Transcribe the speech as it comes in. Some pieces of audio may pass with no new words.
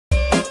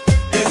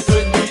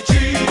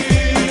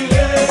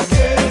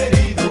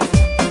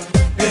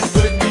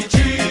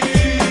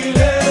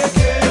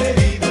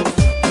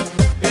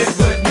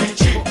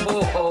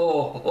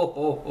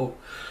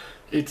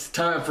It's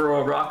time for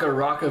a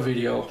rakka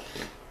video.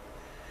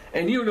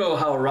 And you know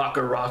how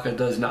rakka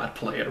does not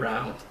play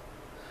around.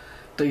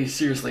 They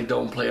seriously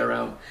don't play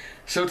around.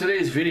 So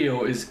today's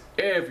video is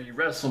every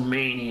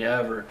Wrestlemania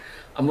ever.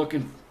 I'm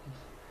looking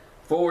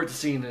forward to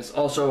seeing this.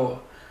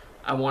 Also,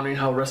 I'm wondering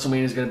how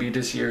Wrestlemania is going to be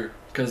this year,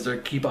 because they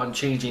keep on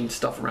changing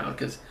stuff around,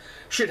 because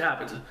shit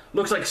happens.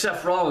 Looks like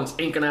Seth Rollins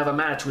ain't going to have a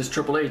match with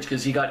Triple H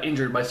because he got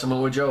injured by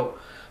Samoa Joe.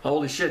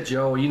 Holy shit,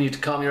 Joe, you need to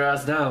calm your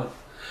ass down.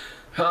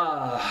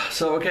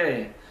 So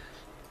okay,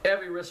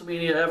 every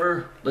Wrestlemania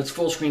ever, let's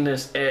full screen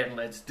this and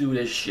let's do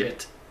this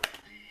shit.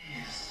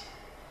 These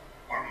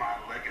are my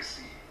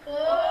legacy. Oh,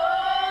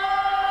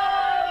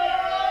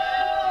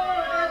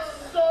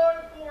 it's so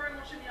boring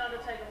watching the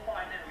Undertaker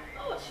fight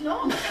now. No, it's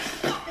not.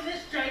 In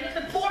this Jade, it's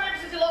been 4 ever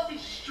since he lost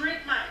his streak,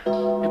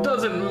 mate. It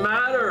doesn't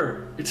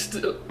matter. It's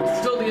still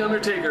the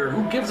Undertaker.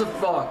 Who gives a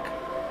fuck?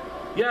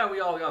 Yeah, we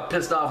all got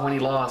pissed off when he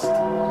lost.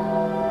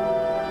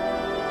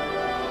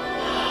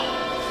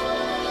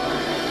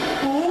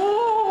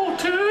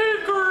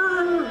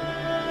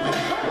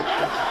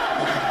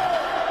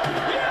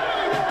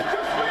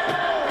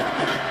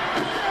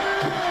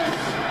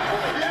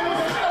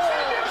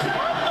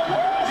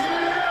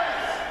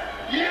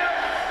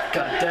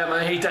 God damn,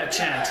 I hate that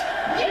chant.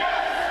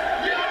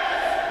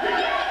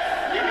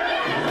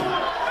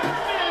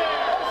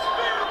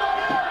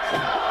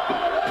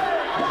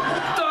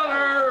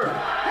 Stunner!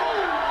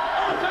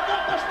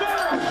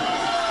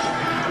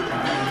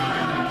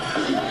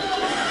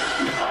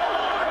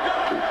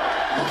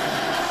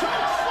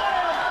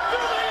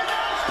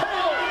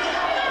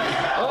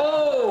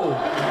 Oh!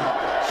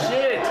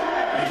 Shit!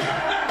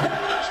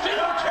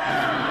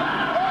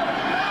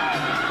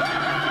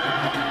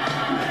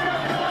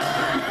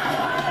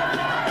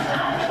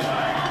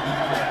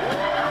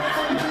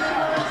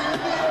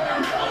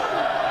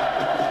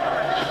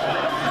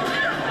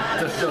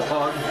 The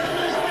dog.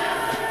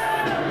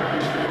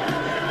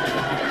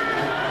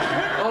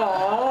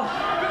 Aww.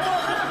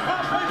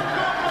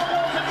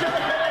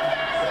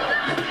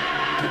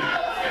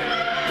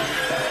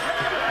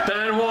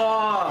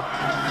 Benoit.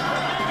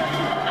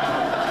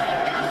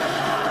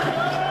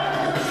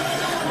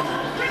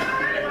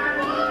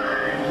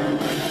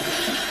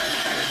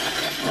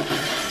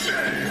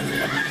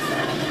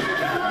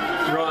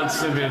 Ron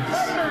Simmons.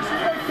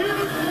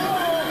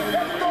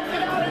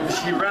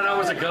 She ran out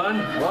with a gun?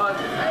 What?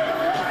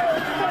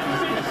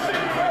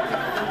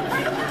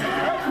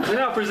 We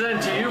now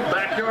present to you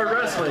Backyard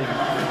Wrestling.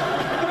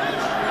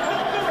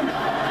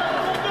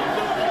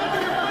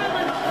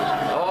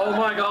 Oh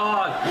my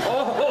god.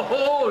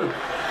 Oh,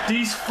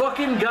 these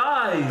fucking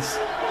guys.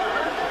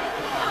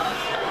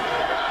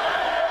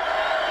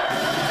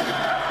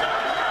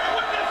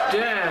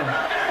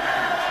 Damn.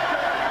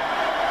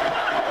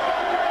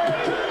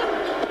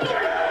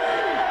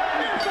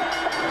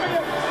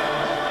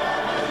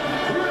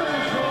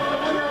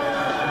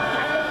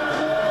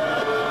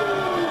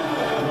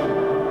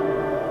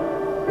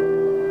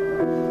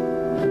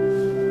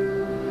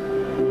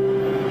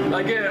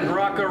 Again,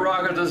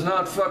 rakka does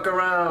not fuck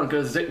around,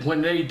 because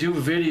when they do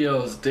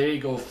videos, they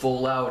go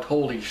full out.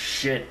 Holy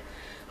shit.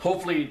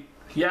 Hopefully,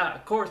 yeah,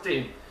 of course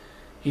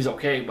he's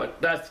okay,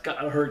 but that's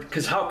gotta hurt,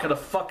 because how the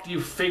fuck do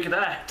you fake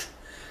that?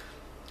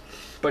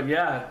 But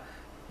yeah.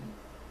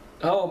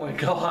 Oh my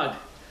god.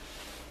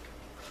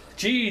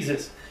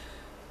 Jesus.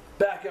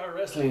 Backyard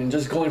Wrestling and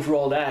just going through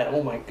all that.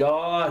 Oh my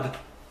god.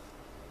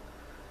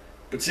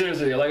 But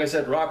seriously, like I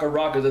said,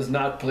 rakka does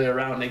not play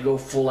around. They go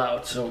full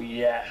out, so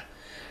yeah.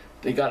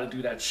 They gotta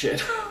do that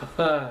shit.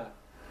 Damn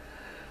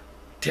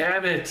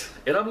it.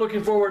 And I'm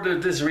looking forward to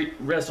this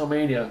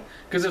WrestleMania.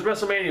 Because it's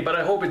WrestleMania, but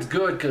I hope it's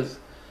good, because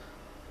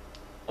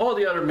all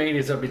the other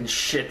Manias have been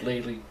shit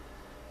lately.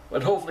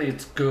 But hopefully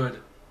it's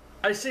good.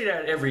 I say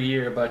that every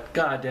year, but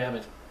god damn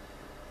it.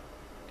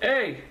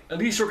 Hey, at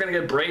least we're gonna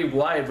get Bray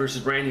Wyatt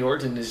versus Randy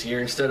Orton this year,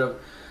 instead of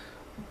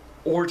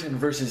Orton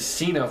versus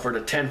Cena for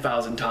the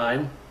 10,000th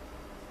time.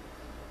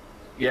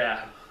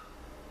 Yeah.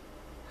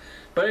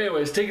 But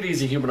anyways, take it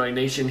easy, Humanoid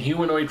Nation.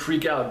 Humanoid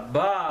freak out.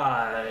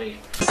 Bye.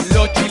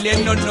 Los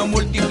chilenos nos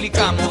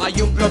multiplicamos,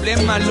 hay un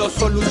problema, lo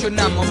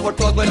solucionamos. Por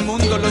todo el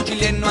mundo los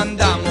chilenos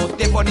andamos,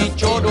 de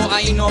bonichoro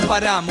ahí no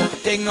paramos.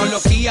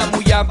 Tecnología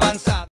muy avanzada.